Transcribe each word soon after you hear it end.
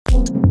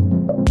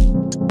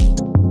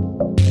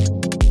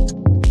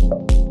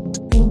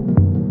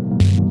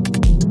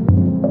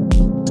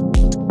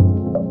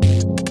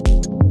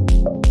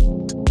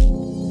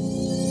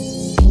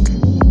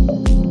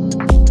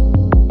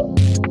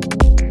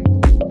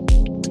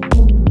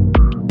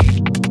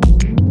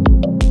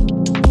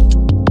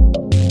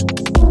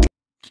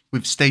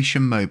With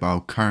Station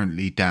Mobile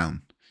currently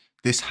down,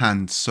 this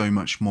hands so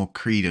much more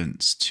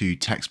credence to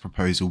text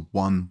proposal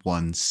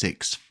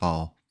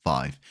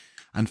 11645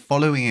 and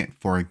following it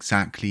for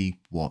exactly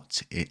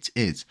what it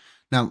is.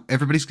 Now,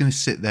 everybody's going to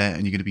sit there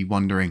and you're going to be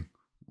wondering,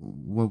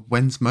 well,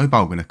 when's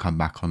mobile going to come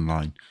back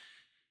online?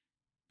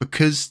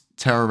 Because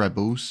Terra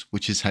Rebels,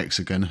 which is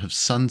Hexagon, have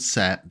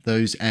sunset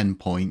those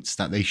endpoints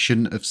that they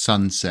shouldn't have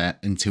sunset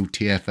until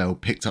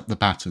TFL picked up the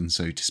baton,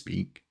 so to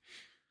speak.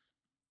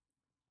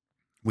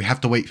 We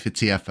have to wait for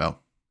TFL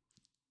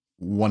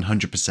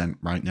 100%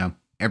 right now.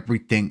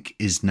 Everything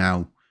is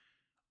now,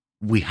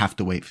 we have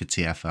to wait for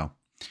TFL.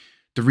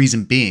 The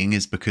reason being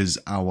is because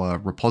our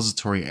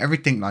repository,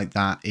 everything like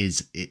that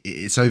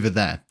it's over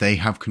there. They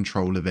have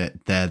control of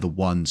it. They're the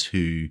ones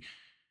who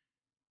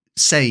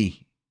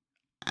say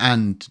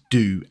and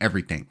do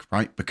everything,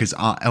 right? Because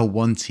our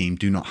L1 team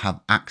do not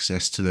have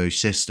access to those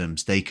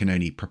systems. They can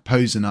only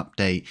propose an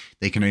update.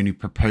 They can only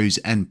propose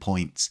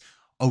endpoints.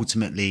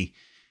 Ultimately,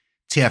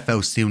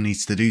 TFL still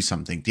needs to do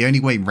something. The only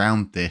way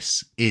around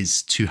this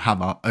is to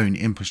have our own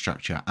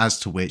infrastructure, as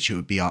to which it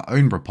would be our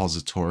own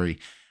repository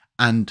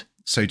and,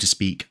 so to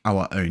speak,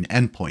 our own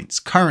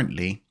endpoints.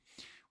 Currently,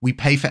 we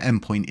pay for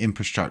endpoint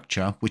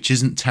infrastructure, which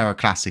isn't Terra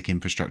Classic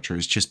infrastructure.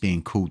 It's just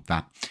being called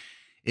that.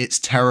 It's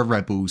Terra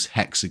Rebels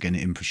Hexagon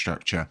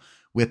infrastructure.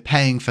 We're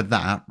paying for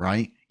that,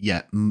 right?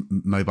 Yet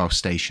mobile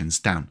stations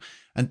down.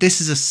 And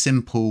this is a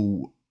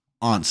simple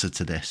answer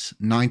to this.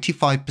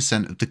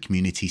 95% of the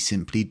community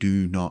simply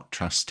do not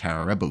trust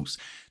Terra Rebels.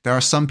 There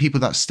are some people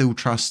that still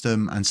trust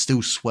them and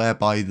still swear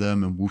by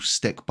them and will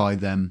stick by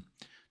them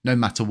no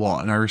matter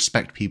what. And I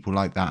respect people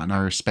like that. And I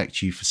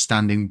respect you for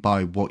standing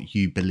by what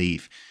you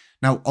believe.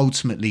 Now,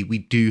 ultimately, we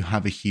do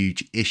have a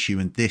huge issue.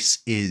 And this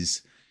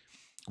is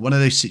one of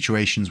those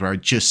situations where I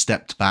just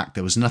stepped back.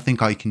 There was nothing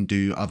I can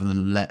do other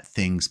than let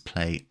things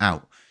play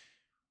out.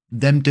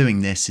 Them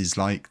doing this is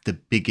like the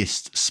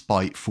biggest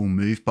spiteful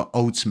move, but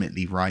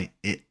ultimately, right,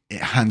 it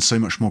hands so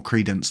much more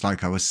credence,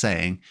 like I was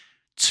saying,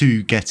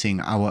 to getting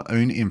our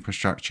own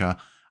infrastructure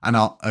and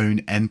our own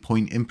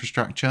endpoint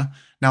infrastructure.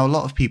 Now, a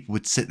lot of people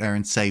would sit there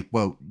and say,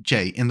 well,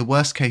 Jay, in the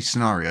worst case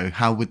scenario,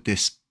 how would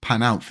this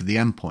pan out for the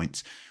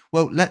endpoints?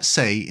 Well, let's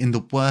say in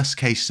the worst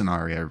case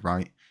scenario,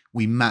 right,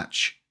 we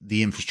match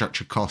the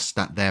infrastructure costs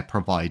that they're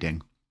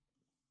providing.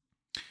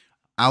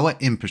 Our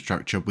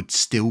infrastructure would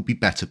still be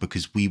better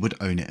because we would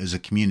own it as a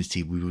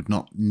community. We would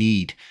not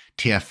need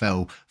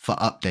TFL for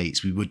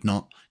updates. We would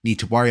not need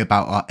to worry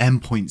about our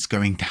endpoints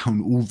going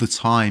down all the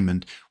time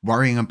and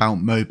worrying about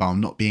mobile,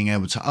 not being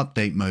able to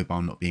update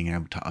mobile, not being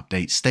able to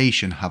update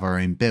station, have our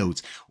own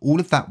builds. All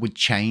of that would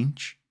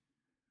change.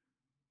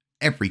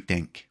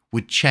 Everything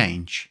would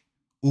change.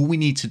 All we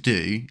need to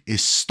do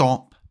is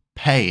stop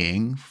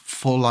paying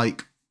for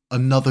like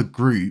another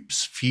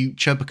group's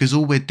future, because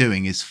all we're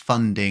doing is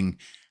funding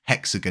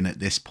Hexagon at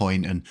this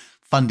point and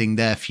funding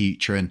their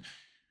future. And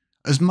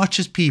as much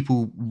as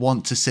people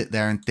want to sit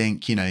there and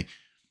think, you know,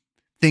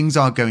 things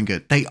are going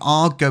good, they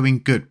are going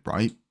good,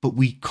 right? But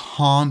we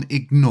can't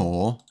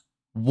ignore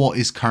what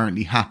is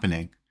currently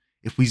happening.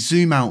 If we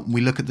zoom out and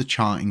we look at the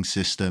charting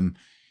system,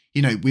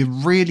 you know, we're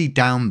really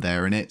down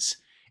there, and it's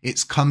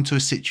come to a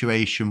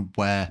situation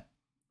where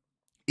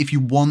if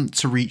you want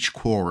to reach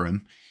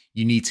quorum,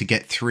 you need to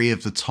get 3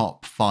 of the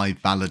top 5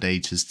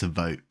 validators to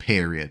vote,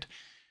 period.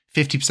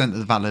 50% of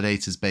the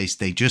validators base,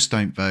 they just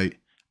don't vote.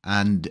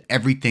 And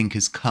everything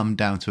has come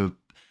down to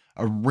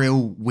a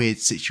real weird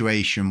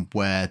situation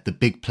where the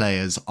big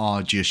players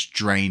are just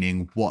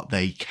draining what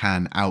they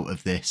can out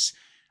of this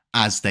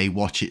as they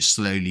watch it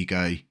slowly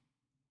go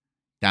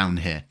down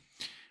here.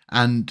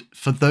 And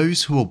for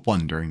those who are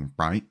wondering,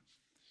 right,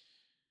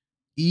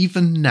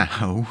 even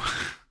now,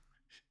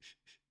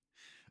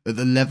 at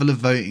the level of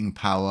voting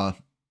power,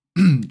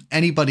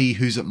 anybody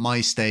who's at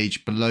my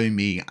stage below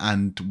me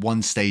and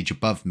one stage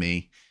above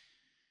me,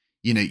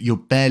 you know, you're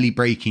barely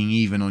breaking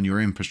even on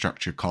your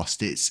infrastructure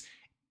cost. It's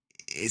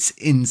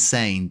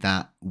insane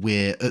that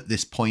we're at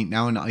this point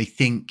now. And I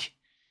think,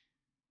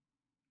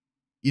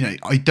 you know,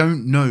 I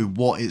don't know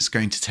what it's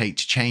going to take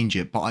to change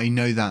it, but I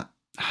know that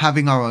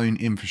having our own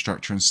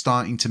infrastructure and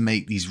starting to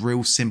make these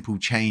real simple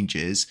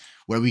changes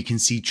where we can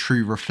see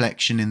true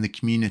reflection in the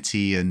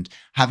community and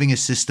having a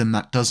system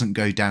that doesn't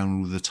go down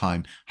all the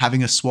time,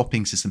 having a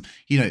swapping system,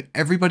 you know,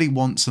 everybody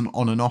wants an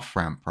on and off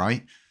ramp,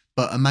 right?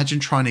 But imagine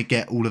trying to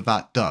get all of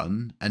that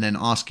done and then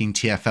asking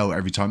TFL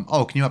every time,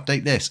 oh, can you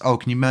update this? Oh,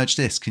 can you merge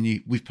this?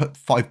 We've put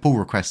 5 pull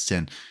requests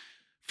in.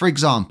 For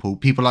example,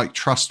 people like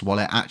Trust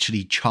Wallet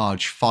actually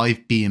charge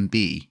 5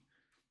 BNB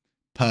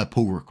per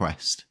pull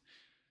request.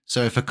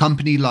 So if a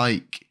company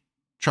like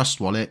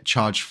Trust Wallet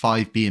charge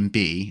 5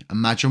 BNB,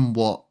 imagine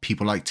what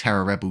people like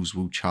Terra Rebels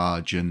will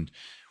charge and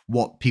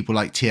what people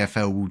like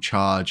TFL will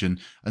charge and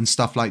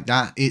stuff like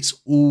that. It's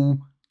all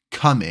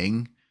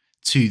coming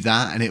to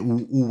that, and it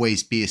will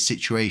always be a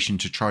situation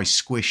to try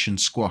squish and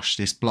squash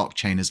this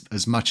blockchain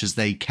as much as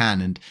they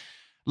can. And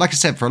like I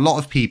said, for a lot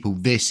of people,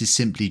 this is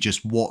simply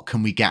just what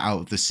can we get out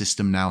of the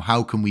system now?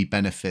 How can we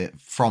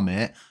benefit from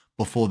it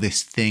before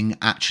this thing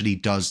actually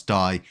does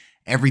die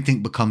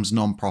everything becomes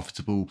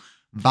non-profitable.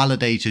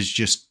 Validators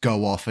just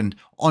go off. And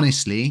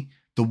honestly,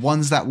 the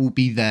ones that will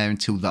be there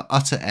until the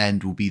utter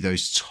end will be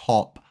those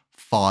top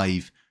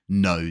 5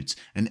 nodes.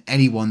 And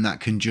anyone that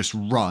can just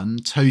run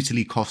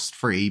totally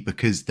cost-free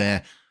because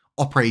they're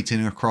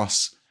operating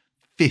across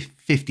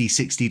 50,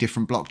 60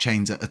 different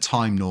blockchains at a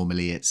time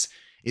normally.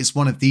 It's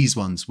one of these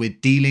ones. We're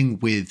dealing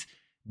with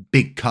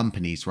big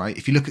companies, right?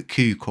 If you look at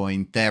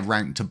KuCoin, they're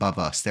ranked above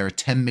us. They're a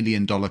 $10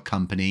 million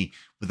company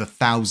with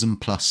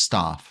 1,000+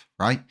 staff,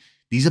 right?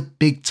 These are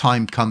big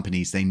time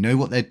companies. They know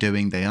what they're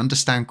doing. They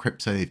understand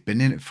crypto. They've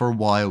been in it for a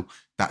while.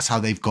 That's how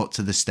they've got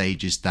to the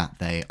stages that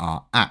they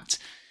are at.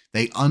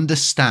 They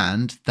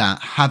understand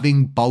that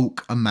having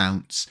bulk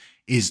amounts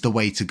is the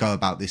way to go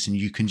about this, and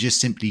you can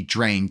just simply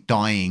drain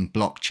dying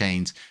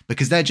blockchains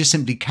because they're just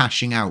simply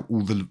cashing out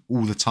all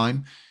the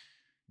time.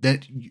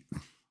 That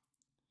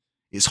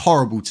it's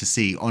horrible to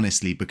see,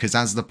 honestly, because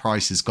as the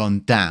price has gone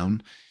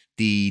down,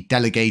 the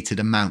delegated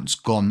amount's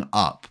gone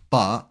up,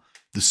 but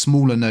the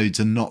smaller nodes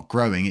are not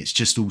growing. It's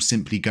just all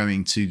simply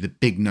going to the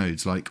big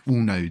nodes like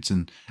all nodes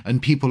and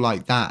people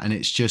like that. And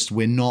it's just,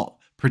 we're not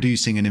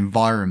producing an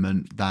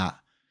environment that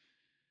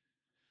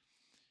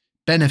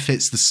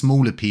benefits the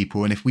smaller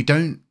people. And if we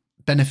don't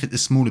benefit the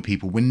smaller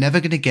people, we're never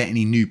going to get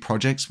any new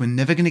projects. We're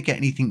never going to get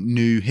anything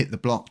new hit the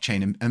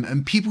blockchain.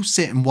 And people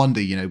sit and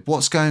wonder, you know,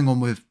 what's going on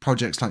with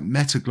projects like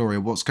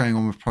Metagloria? What's going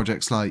on with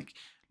projects like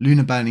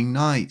Lunar Burning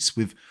Nights,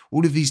 with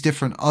all of these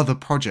different other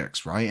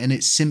projects, right? And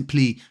it's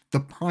simply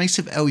the price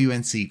of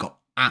LUNC got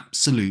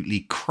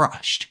absolutely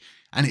crushed,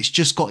 and it's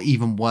just got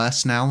even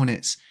worse now. And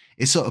it's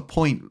at a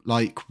point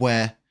like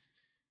where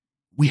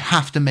we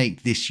have to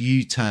make this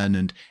U-turn,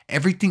 and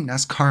everything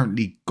that's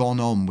currently gone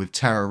on with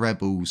Terra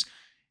Rebels,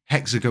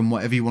 Hexagon,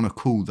 whatever you want to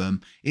call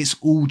them, it's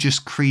all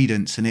just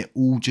credence, and it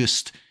all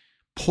just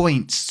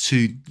points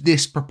to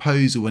this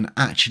proposal and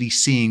actually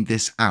seeing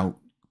this out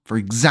for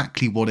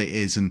exactly what it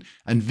is, and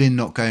Vin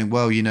not going,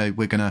 well, you know,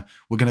 we're gonna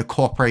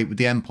cooperate with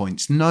the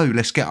endpoints. No,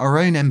 let's get our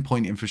own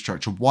endpoint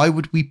infrastructure. Why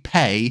would we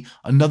pay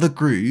another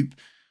group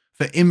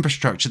for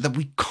infrastructure that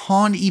we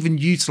can't even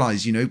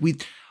utilize? You know,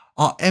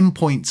 our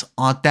endpoints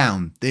are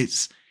down.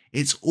 It's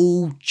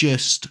all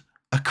just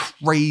a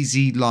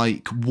crazy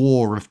like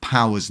war of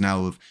powers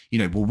now of, you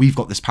know, well, we've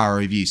got this power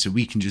over you, so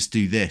we can just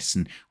do this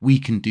and we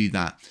can do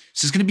that.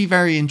 So it's going to be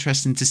very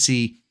interesting to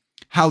see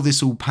how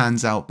this all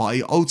pans out. But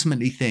I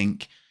ultimately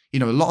think, you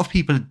know, a lot of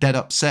people are dead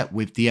upset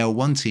with the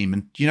L1 team.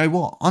 And you know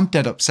what? I'm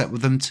dead upset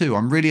with them too.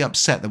 I'm really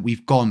upset that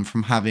we've gone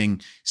from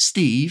having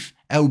Steve,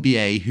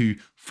 LBA, who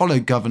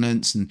followed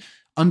governance and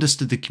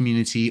understood the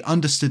community,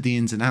 understood the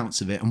ins and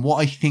outs of it. And what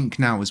I think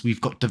now is we've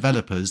got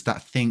developers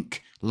that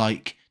think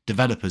like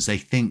developers. They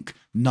think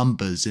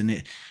numbers,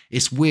 and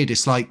it's weird.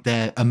 It's like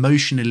they're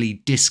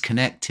emotionally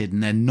disconnected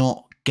and they're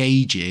not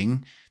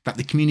gauging that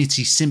the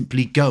community's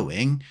simply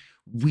going,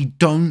 we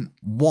don't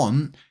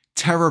want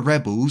Terra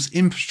Rebels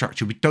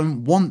infrastructure. We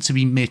don't want to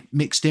be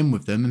mixed in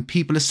with them. And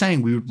people are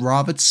saying we would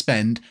rather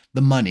spend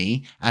the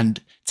money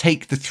and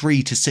take the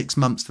 3 to 6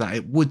 months that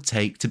it would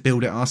take to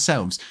build it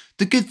ourselves.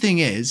 The good thing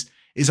is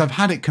I've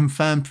had it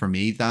confirmed for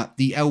me that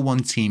the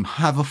L1 team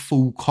have a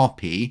full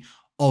copy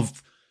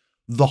of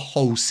the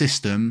whole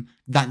system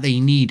that they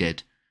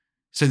needed.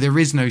 So there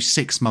is no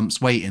 6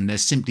 months waiting.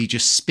 There's simply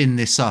just spin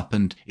this up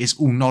and it's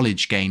all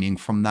knowledge gaining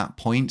from that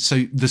point.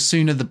 So the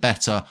sooner the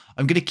better.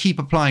 I'm going to keep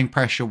applying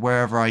pressure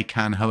wherever I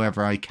can,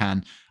 however I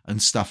can,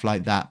 and stuff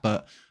like that.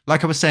 But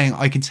like I was saying,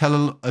 I can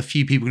tell a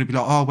few people are going to be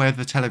like, oh, where have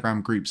the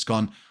Telegram groups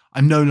gone?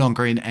 I'm no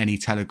longer in any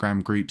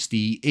Telegram groups.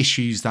 The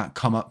issues that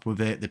come up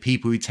with it, the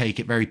people who take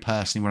it very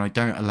personally when I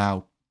don't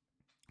allow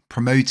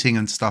promoting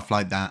and stuff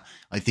like that,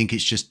 I think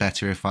it's just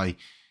better if I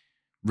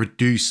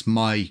reduce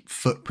my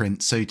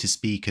footprint, so to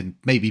speak, and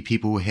maybe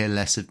people will hear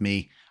less of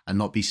me and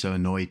not be so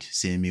annoyed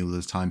seeing me all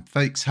the time.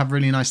 Folks, have a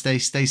really nice day.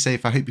 Stay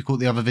safe. I hope you caught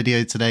the other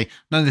video today.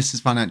 None of this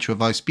is financial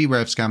advice. Beware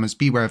of scammers.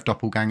 Beware of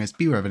doppelgangers.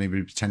 Beware of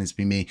anybody pretending to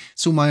be me.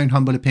 It's all my own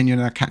humble opinion,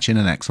 and I'll catch you in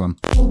the next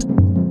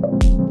one.